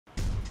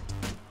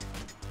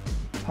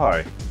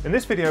Hi, in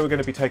this video we're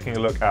going to be taking a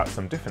look at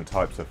some different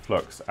types of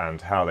flux and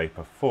how they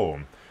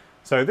perform.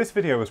 So this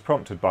video was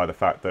prompted by the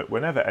fact that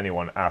whenever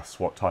anyone asks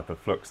what type of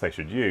flux they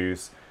should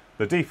use,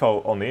 the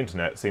default on the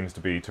internet seems to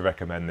be to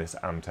recommend this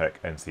Amtech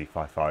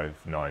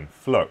NC559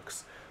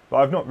 flux. But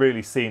I've not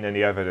really seen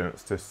any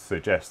evidence to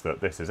suggest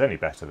that this is any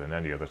better than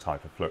any other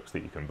type of flux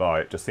that you can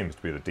buy. It just seems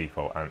to be the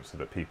default answer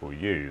that people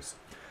use.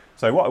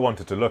 So what I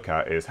wanted to look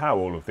at is how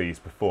all of these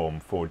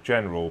perform for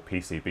general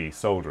PCB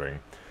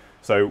soldering.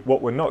 So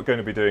what we're not going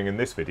to be doing in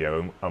this video,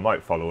 and I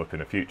might follow up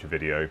in a future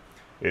video,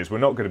 is we're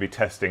not going to be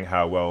testing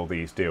how well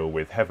these deal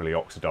with heavily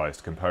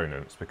oxidized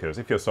components, because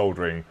if you're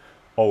soldering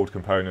old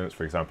components,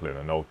 for example in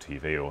an old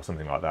TV or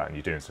something like that, and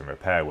you're doing some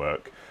repair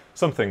work,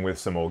 something with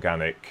some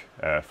organic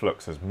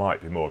fluxes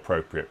might be more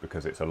appropriate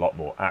because it's a lot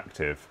more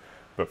active.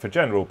 But for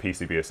general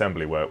PCB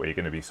assembly work where you're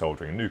going to be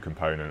soldering new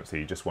components, so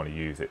you just want to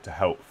use it to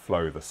help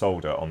flow the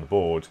solder on the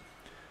board,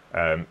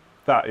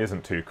 that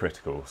isn't too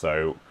critical.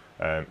 So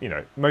you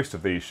know, most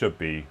of these should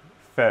be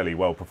fairly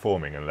well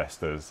performing unless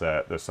there's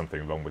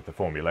something wrong with the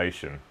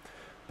formulation.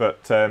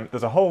 But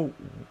there's a whole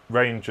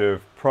range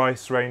of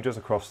price ranges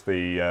across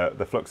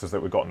the fluxes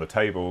that we've got on the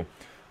table.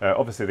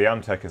 Obviously the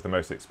Amtech is the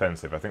most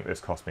expensive. I think this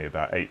cost me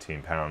about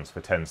 £18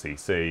 for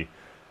 10cc.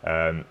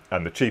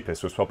 And the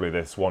cheapest was probably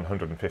this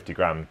 150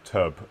 gram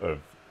tub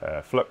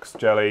of flux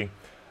jelly,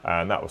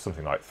 and that was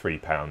something like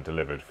 £3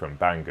 delivered from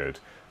Vanguard.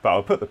 But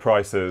I'll put the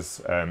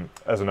prices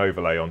as an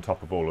overlay on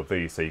top of all of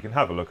these so you can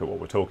have a look at what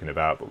we're talking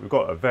about. But we've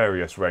got a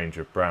various range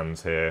of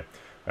brands here.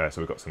 So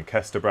we've got some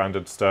Castor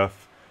branded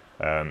stuff,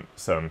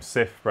 some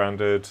Sif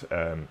branded,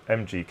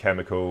 MG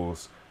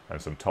chemicals,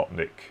 and some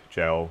Topnic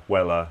gel,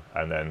 Weller,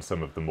 and then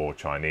some of the more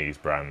Chinese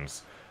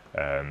brands.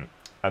 And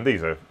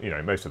these are, you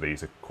know, most of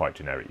these are quite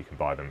generic. You can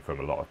buy them from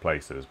a lot of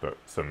places, but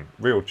some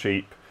real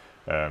cheap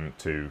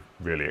to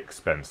really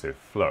expensive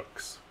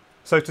flux.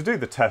 So to do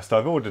the test,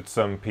 I've ordered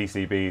some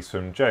PCBs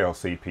from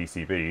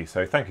JLCPCB.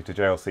 So thank you to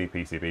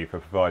JLCPCB for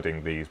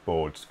providing these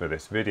boards for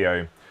this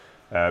video.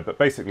 But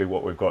basically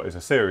what we've got is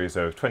a series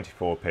of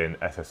 24-pin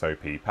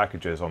SSOP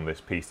packages on this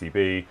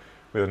PCB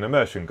with an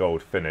immersion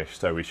gold finish.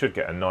 So we should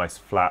get a nice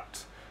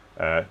flat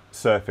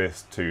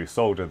surface to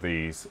solder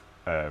these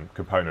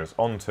components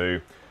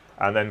onto.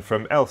 And then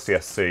from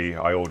LCSC,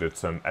 I ordered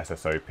some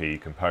SSOP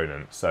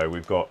components. So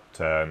we've got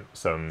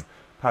some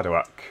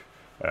Padoak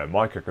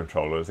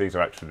microcontrollers. These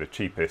are actually the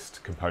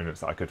cheapest components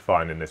that I could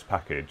find in this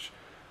package.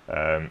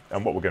 And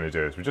what we're going to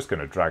do is we're just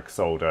going to drag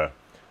solder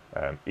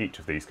each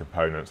of these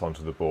components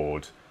onto the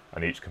board,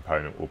 and each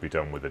component will be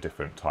done with a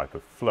different type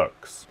of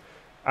flux.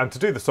 And to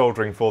do the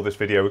soldering for this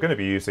video, we're going to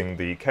be using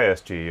the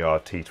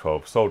KSGER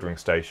T12 soldering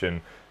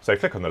station. So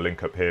click on the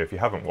link up here if you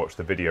haven't watched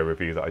the video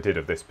review that I did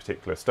of this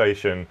particular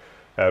station.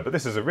 But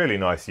this is a really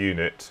nice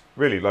unit,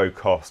 really low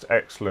cost,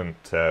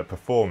 excellent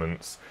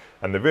performance,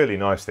 and the really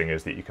nice thing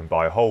is that you can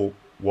buy a whole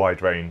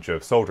wide range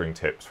of soldering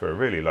tips for a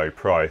really low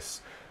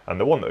price. And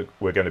the one that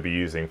we're going to be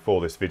using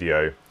for this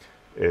video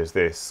is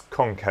this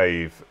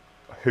concave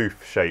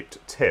hoof-shaped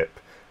tip.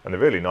 And the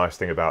really nice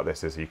thing about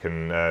this is you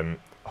can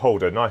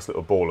hold a nice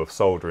little ball of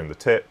solder in the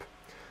tip,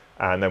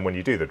 and then when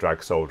you do the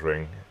drag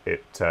soldering,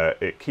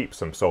 it keeps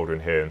some solder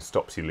in here and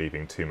stops you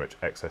leaving too much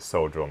excess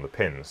solder on the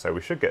pins. So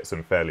we should get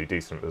some fairly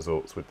decent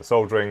results with the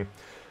soldering.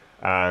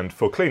 And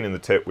for cleaning the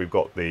tip, we've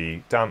got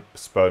the damp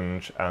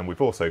sponge, and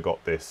we've also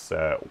got this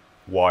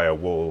wire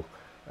wool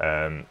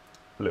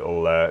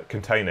little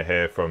container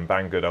here from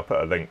Vanguard. I'll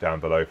put a link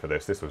down below for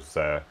this. This was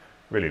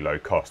really low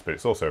cost, but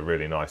it's also a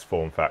really nice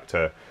form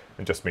factor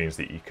and just means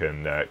that you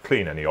can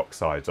clean any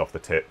oxides off the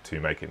tip to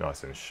make it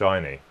nice and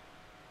shiny.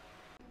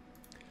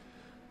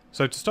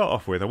 So to start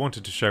off with, I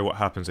wanted to show what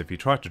happens if you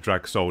try to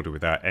drag solder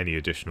without any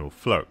additional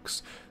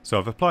flux. So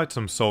I've applied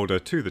some solder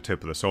to the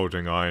tip of the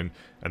soldering iron,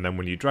 and then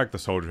when you drag the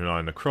soldering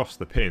iron across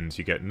the pins,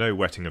 you get no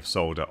wetting of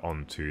solder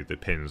onto the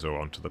pins or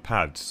onto the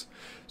pads.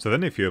 So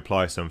then if you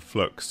apply some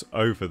flux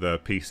over the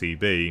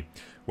PCB,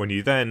 when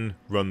you then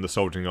run the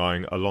soldering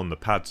iron along the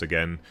pads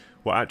again,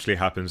 what actually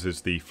happens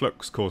is the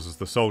flux causes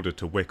the solder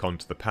to wick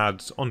onto the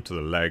pads, onto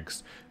the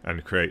legs,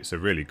 and creates a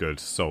really good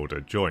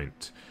solder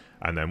joint.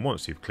 And then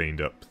once you've cleaned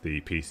up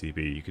the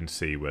PCB, you can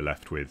see we're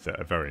left with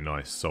a very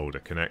nice solder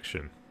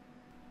connection.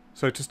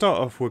 So to start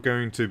off, we're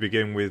going to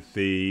begin with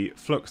the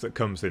flux that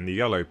comes in the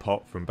yellow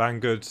pot from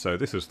Vanguard. So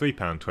this is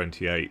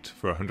 £3.28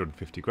 for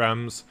 150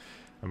 grams.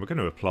 And we're going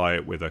to apply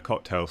it with a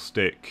cocktail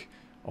stick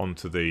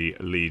onto the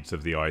leads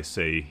of the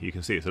IC. You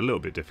can see it's a little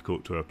bit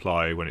difficult to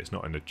apply when it's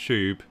not in a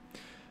tube.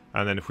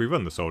 And then if we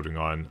run the soldering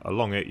iron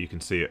along it, you can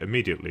see it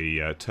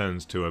immediately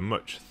turns to a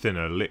much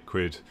thinner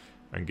liquid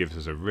and gives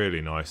us a really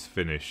nice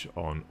finish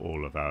on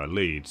all of our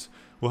leads.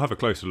 We'll have a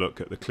closer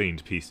look at the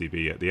cleaned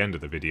PCB at the end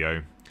of the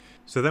video.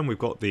 So then we've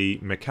got the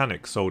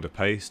mechanic solder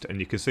paste, and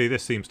you can see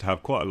this seems to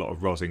have quite a lot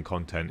of rosin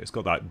content. It's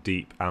got that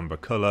deep amber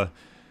colour,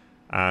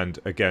 and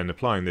again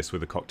applying this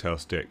with a cocktail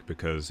stick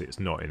because it's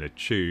not in a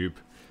tube.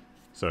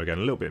 So again,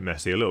 a little bit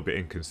messy, a little bit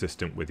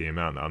inconsistent with the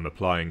amount that I'm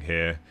applying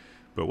here.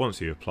 But once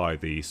you apply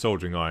the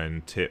soldering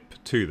iron tip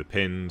to the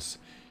pins,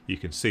 you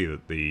can see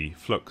that the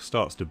flux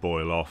starts to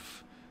boil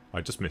off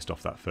I just missed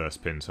off that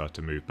first pin, so I had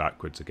to move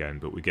backwards again,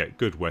 but we get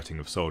good wetting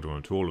of solder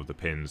onto all of the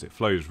pins. It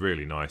flows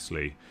really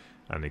nicely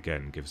and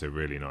again gives a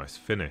really nice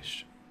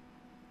finish.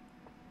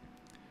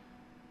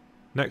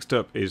 Next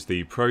up is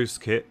the Pros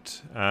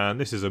kit, and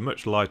this is a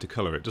much lighter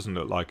colour. It doesn't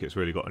look like it's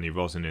really got any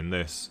rosin in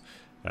this,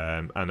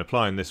 and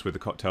applying this with the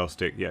cocktail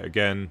stick yet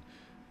again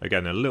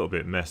a little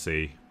bit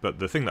messy, but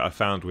the thing that I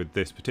found with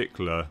this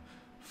particular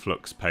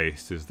flux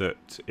paste is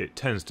that it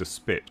tends to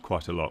spit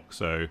quite a lot.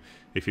 So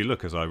if you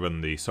look as I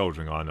run the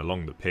soldering iron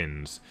along the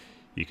pins,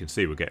 you can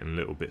see we're getting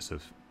little bits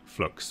of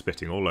flux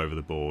spitting all over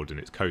the board, and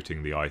it's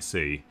coating the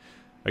IC.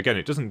 Again,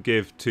 it doesn't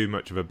give too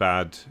much of a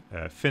bad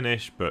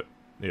finish, but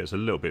it's a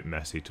little bit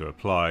messy to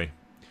apply.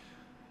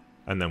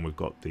 And then we've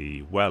got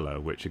the Weller,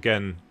 which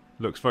again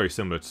looks very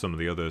similar to some of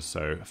the others,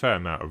 so a fair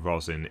amount of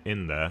rosin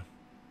in there.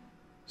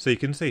 So you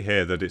can see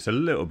here that it's a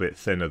little bit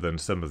thinner than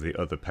some of the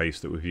other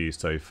paste that we've used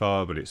so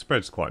far, but it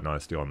spreads quite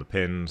nicely on the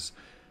pins,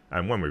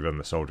 and when we run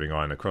the soldering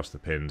iron across the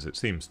pins, it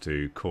seems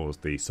to cause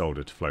the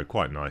solder to flow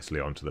quite nicely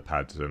onto the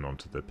pads and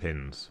onto the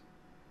pins.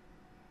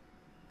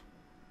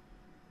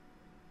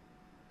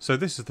 So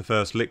this is the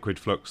first liquid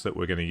flux that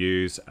we're going to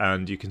use,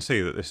 and you can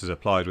see that this is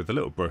applied with a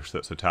little brush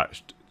that's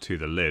attached to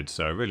the lid,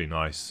 so a really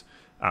nice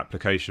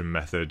application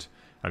method,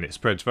 and it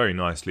spreads very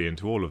nicely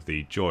into all of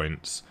the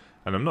joints.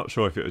 And I'm not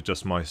sure if it was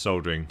just my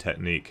soldering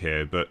technique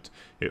here, but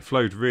it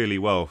flowed really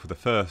well for the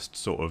first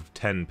sort of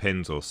 10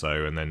 pins or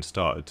so, and then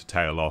started to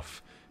tail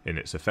off in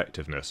its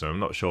effectiveness. And I'm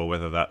not sure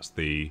whether that's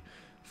the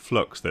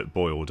flux that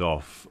boiled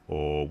off,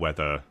 or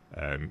whether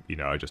you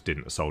know, I just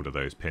didn't solder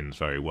those pins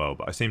very well,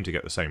 but I seem to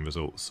get the same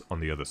results on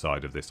the other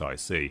side of this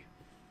IC.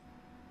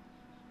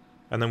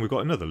 And then we've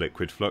got another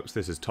liquid flux.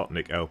 This is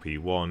Totnik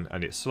LP1,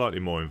 and it's slightly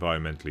more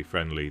environmentally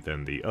friendly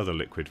than the other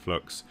liquid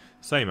flux.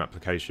 Same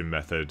application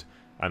method,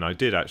 and I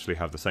did actually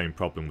have the same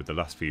problem with the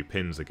last few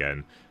pins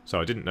again, so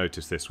I didn't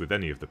notice this with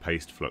any of the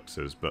paste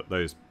fluxes, but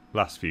those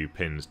last few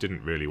pins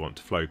didn't really want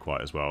to flow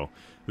quite as well.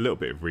 A little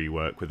bit of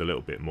rework with a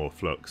little bit more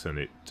flux, and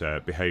it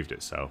behaved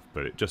itself,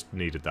 but it just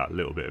needed that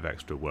little bit of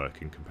extra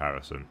work in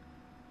comparison.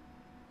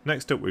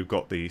 Next up, we've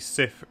got the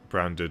Sif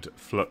Branded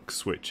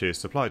Flux, which is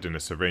supplied in a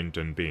syringe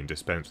and being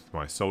dispensed with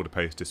my solder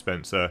paste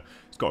dispenser.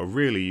 It's got a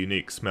really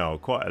unique smell,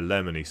 quite a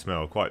lemony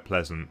smell, quite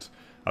pleasant.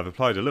 I've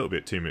applied a little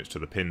bit too much to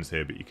the pins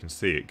here, but you can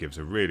see it gives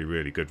a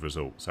really good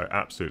result. So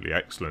absolutely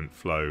excellent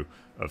flow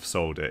of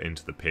solder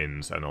into the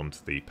pins and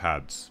onto the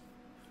pads.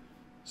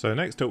 So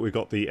next up, we've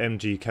got the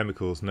MG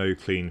Chemicals No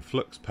Clean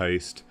Flux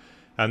Paste,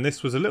 and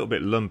this was a little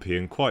bit lumpy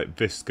and quite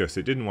viscous.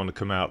 It didn't want to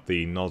come out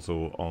the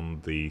nozzle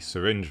on the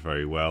syringe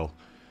very well.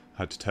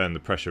 Had to turn the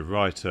pressure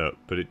right up,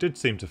 but it did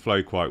seem to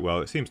flow quite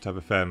well. It seems to have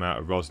a fair amount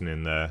of rosin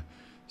in there.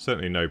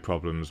 Certainly no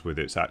problems with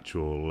its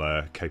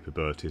actual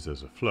capabilities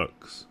as a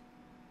flux.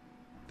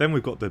 Then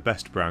we've got the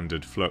Best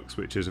Branded Flux,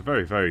 which is a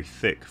very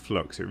thick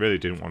flux. It really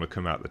didn't want to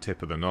come out the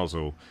tip of the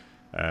nozzle.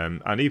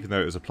 And even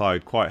though it was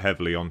applied quite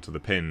heavily onto the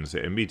pins,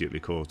 it immediately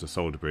caused a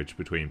solder bridge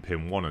between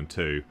pin 1 and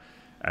 2,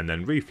 and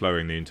then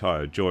reflowing the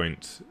entire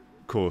joint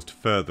caused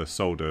further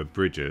solder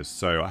bridges,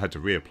 so I had to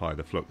reapply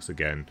the flux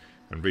again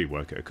and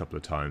rework it a couple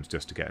of times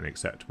just to get an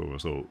acceptable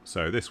result.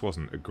 So this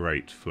wasn't a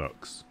great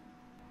flux.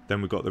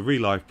 Then we've got the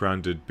Relife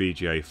branded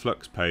BGA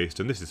Flux Paste,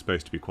 and this is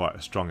supposed to be quite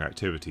a strong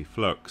activity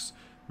flux,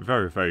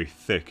 very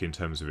thick in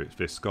terms of its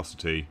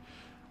viscosity,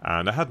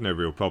 and I had no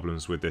real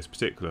problems with this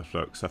particular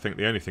flux. I think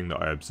the only thing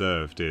that I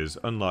observed is,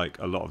 unlike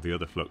a lot of the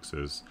other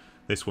fluxes,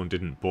 this one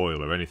didn't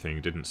boil or anything,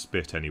 didn't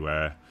spit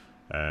anywhere.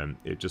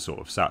 It just sort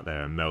of sat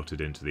there and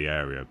melted into the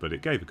area, but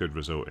it gave a good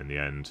result in the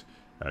end,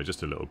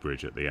 just a little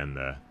bridge at the end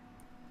there.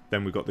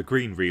 Then we've got the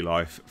Green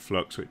Relife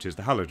Flux, which is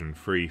the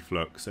Halogen-Free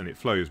Flux, and it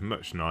flows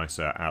much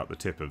nicer out the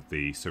tip of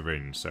the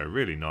syringe, so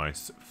really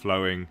nice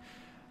flowing,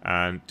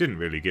 and didn't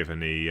really give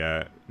any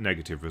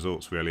negative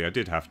results really. I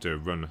did have to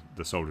run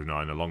the soldering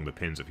iron along the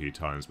pins a few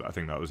times, but I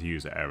think that was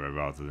user error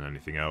rather than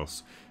anything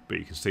else, but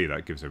you can see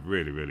that gives a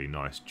really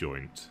nice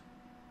joint.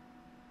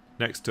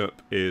 Next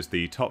up is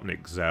the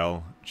Totnik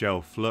Zell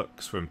Gel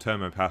Flux from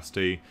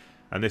Thermopasty,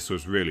 and this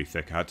was really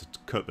thick. I had to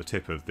cut the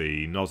tip of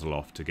the nozzle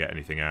off to get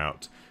anything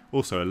out.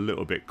 Also a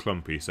little bit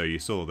clumpy, so you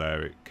saw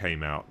there it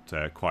came out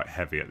quite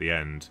heavy at the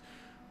end.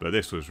 But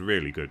this was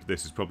really good.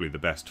 This is probably the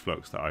best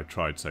flux that I've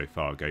tried so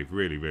far. Gave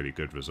really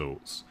good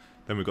results.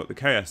 Then we've got the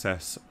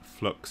Kss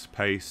Flux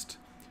Paste.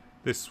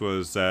 This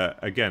was,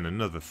 again,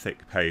 another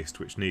thick paste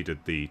which needed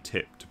the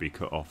tip to be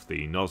cut off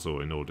the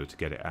nozzle in order to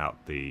get it out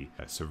the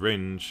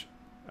syringe.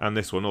 And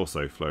this one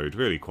also flowed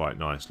really quite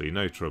nicely.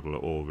 No trouble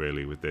at all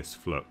really with this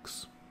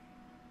flux.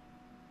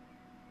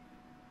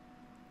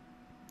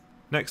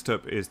 Next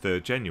up is the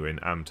genuine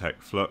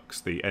Amtech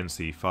Flux, the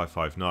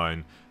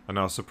NC559, and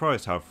I was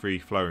surprised how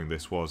free-flowing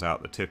this was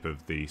out the tip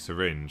of the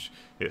syringe.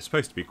 It's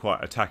supposed to be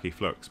quite a tacky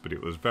flux, but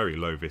it was very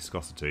low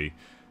viscosity,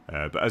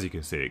 but as you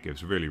can see it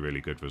gives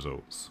really good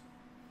results.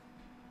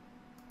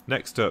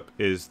 Next up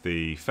is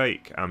the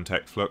fake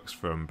Amtech Flux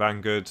from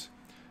Vanguard,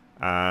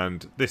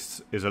 and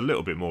this is a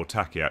little bit more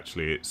tacky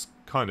actually. Its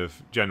kind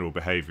of general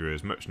behaviour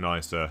is much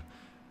nicer,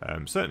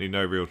 certainly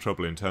no real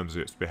trouble in terms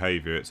of its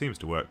behaviour. It seems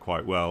to work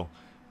quite well.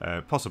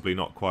 Possibly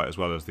not quite as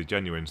well as the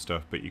genuine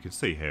stuff, but you can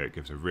see here it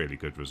gives a really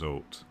good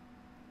result.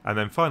 And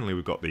then finally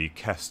we've got the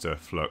Castor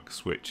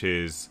Flux, which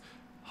is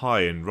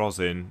high in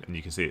rosin, and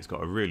you can see it's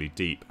got a really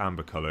deep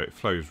amber colour. It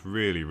flows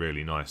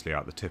really nicely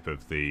out the tip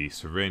of the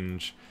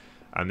syringe,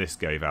 and this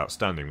gave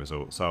outstanding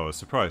results. So I was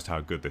surprised how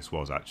good this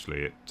was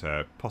actually.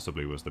 It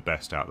possibly was the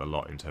best out of the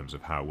lot in terms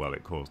of how well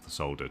it caused the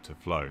solder to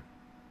flow.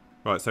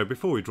 Right, so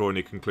before we draw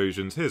any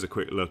conclusions, here's a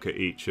quick look at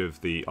each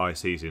of the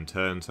ICs in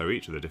turn, so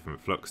each of the different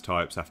flux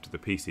types after the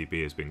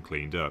PCB has been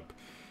cleaned up.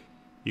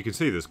 You can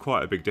see there's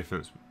quite a big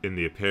difference in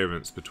the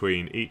appearance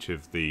between each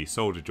of the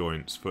solder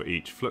joints for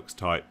each flux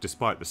type,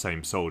 despite the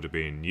same solder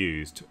being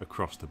used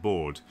across the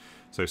board.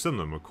 So some of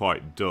them are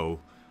quite dull,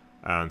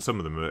 and some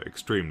of them are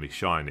extremely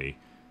shiny.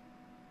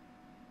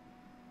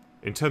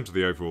 In terms of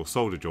the overall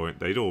solder joint,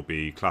 they'd all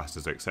be classed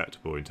as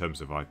acceptable in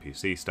terms of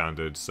IPC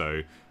standards,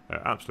 so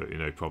absolutely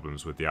no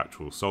problems with the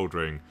actual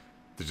soldering.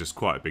 There's just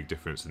quite a big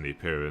difference in the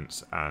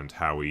appearance and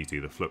how easy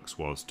the flux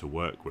was to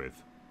work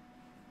with.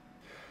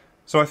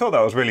 So I thought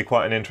that was really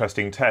quite an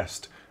interesting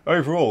test.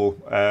 Overall,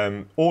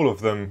 all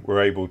of them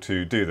were able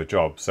to do the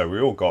job, so we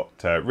all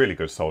got really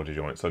good solder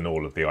joints on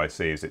all of the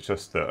ICs. It's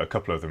just that a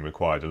couple of them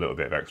required a little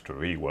bit of extra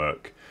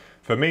rework.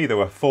 For me, there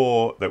were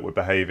 4 that were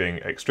behaving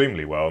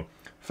extremely well.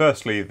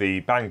 Firstly, the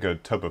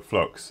Vanguard tub of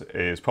flux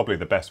is probably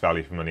the best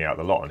value for money out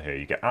of the lot on here.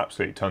 You get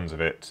absolutely tons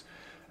of it,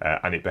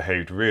 and it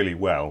behaved really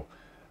well.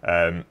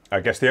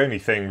 I guess the only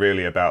thing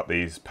really about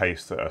these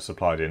pastes that are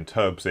supplied in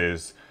tubs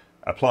is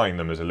applying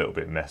them is a little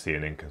bit messy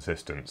and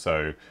inconsistent,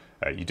 so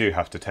you do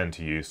have to tend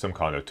to use some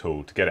kind of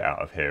tool to get it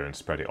out of here and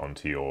spread it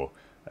onto your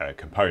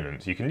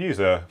components. You can use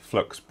a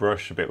flux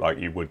brush, a bit like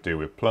you would do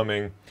with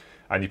plumbing,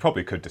 and you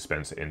probably could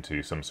dispense it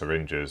into some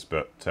syringes,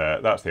 but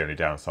that's the only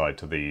downside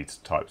to these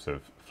types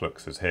of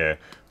fluxes here.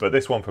 But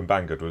this one from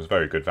Vanguard was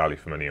very good value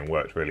for money and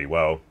worked really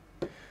well.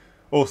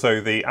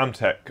 Also, the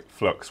Amtech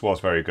flux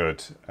was very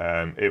good.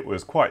 It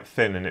was quite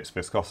thin in its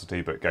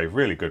viscosity, but gave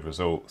really good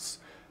results.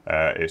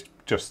 It's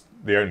just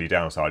the only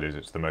downside is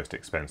it's the most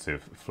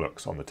expensive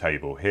flux on the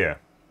table here.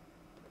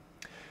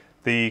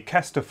 The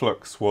Castor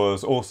Flux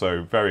was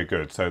also very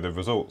good, so the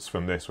results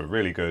from this were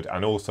really good,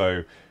 and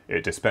also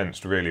it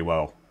dispensed really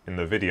well. In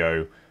the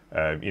video,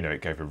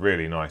 it gave a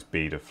really nice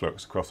bead of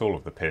flux across all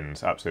of the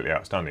pins, absolutely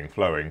outstanding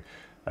flowing.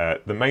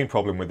 The main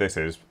problem with this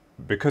is,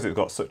 because it's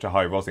got such a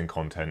high rosin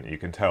content, you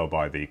can tell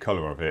by the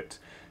colour of it,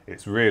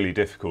 it's really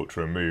difficult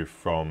to remove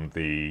from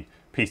the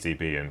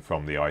PCB and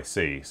from the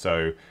IC.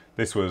 So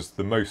this was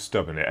the most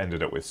stubborn. It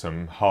ended up with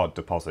some hard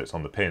deposits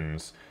on the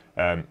pins,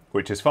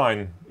 which is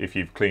fine if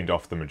you've cleaned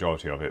off the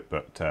majority of it,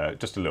 but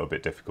just a little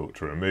bit difficult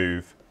to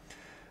remove.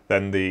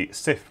 Then the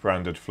Sif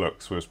Branded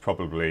Flux was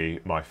probably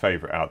my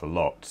favourite out of the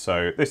lot.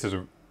 So this is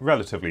a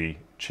relatively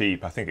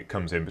cheap, I think it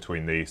comes in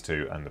between these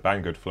two and the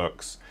Vanguard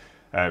Flux.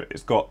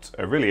 It's got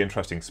a really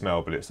interesting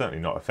smell, but it's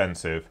certainly not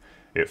offensive.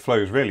 It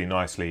flows really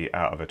nicely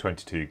out of a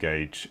 22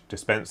 gauge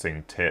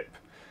dispensing tip,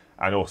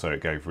 and also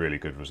it gave really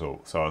good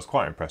results. So I was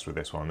quite impressed with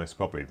this one. This is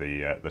probably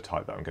the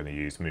type that I'm going to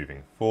use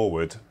moving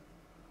forward.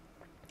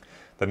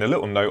 Then a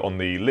little note on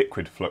the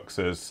liquid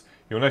fluxes.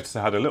 You'll notice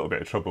I had a little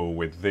bit of trouble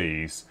with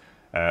these.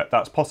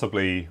 That's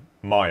possibly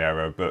my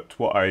error, but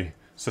what I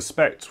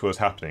suspect was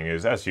happening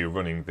is as you're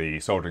running the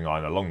soldering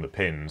iron along the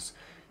pins,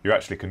 you're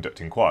actually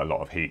conducting quite a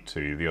lot of heat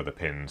to the other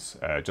pins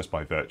just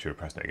by virtue of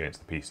pressing it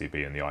against the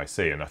PCB and the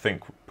IC. And I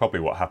think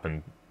probably what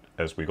happened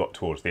as we got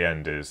towards the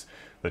end is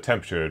the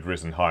temperature had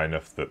risen high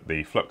enough that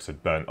the flux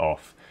had burnt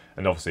off,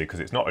 and obviously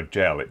because it's not a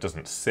gel, it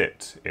doesn't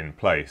sit in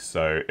place,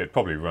 so it'd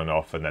probably run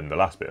off and then the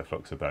last bit of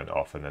flux had burnt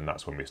off, and then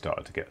that's when we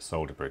started to get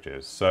solder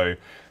bridges. So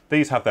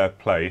these have their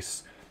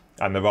place,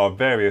 and there are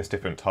various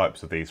different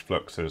types of these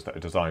fluxes that are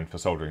designed for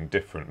soldering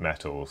different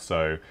metals.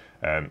 So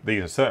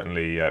these are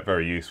certainly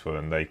very useful,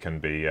 and they can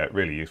be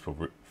really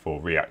useful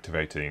for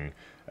reactivating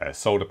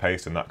solder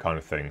paste and that kind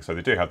of thing. So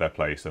they do have their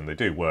place and they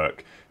do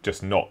work,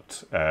 just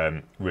not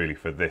really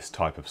for this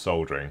type of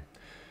soldering.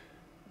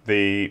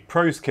 The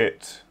Pros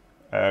kit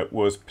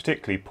was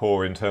particularly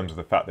poor in terms of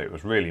the fact that it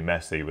was really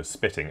messy, was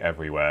spitting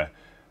everywhere.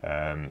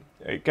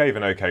 It gave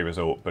an okay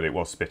result, but it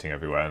was spitting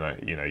everywhere,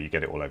 and you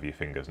get it all over your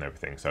fingers and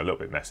everything, so a little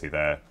bit messy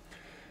there.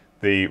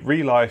 The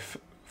Relife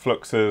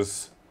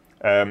fluxes,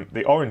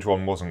 the orange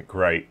one wasn't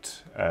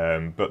great,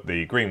 but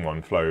the green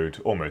one flowed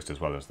almost as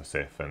well as the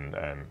Sif, and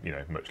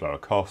much lower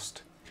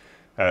cost.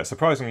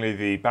 Surprisingly,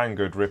 the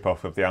Vanguard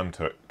rip-off of the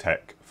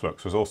Amtech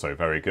Flux was also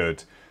very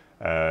good.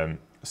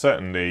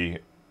 Certainly,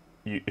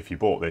 if you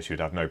bought this,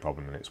 you'd have no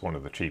problem, and it's one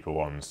of the cheaper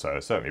ones, so I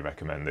certainly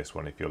recommend this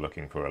one if you're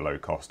looking for a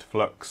low-cost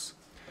flux.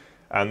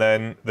 And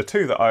then the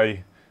two that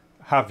I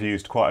have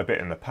used quite a bit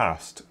in the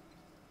past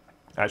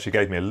actually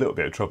gave me a little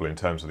bit of trouble in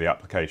terms of the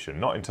application,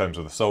 not in terms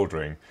of the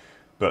soldering,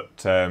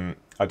 but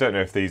I don't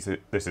know if this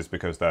is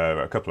because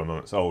they're a couple of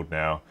months old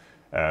now,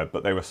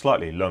 but they were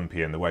slightly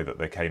lumpy in the way that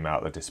they came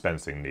out the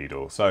dispensing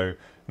needle. So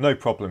no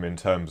problem in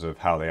terms of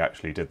how they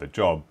actually did the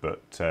job,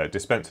 but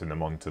dispensing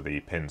them onto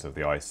the pins of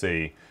the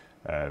IC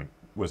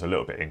was a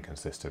little bit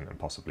inconsistent and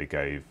possibly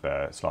gave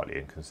slightly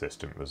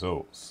inconsistent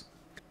results.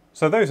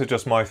 So those are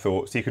just my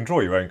thoughts. You can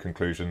draw your own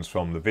conclusions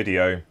from the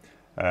video,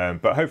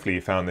 but hopefully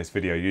you found this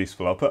video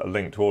useful. I'll put a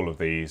link to all of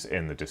these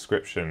in the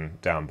description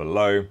down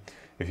below.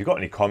 If you've got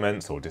any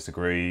comments or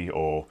disagree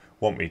or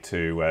want me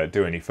to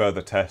do any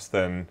further tests,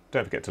 then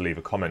don't forget to leave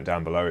a comment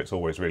down below. It's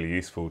always really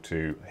useful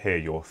to hear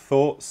your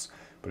thoughts.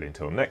 But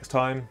until next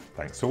time,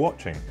 thanks for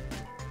watching.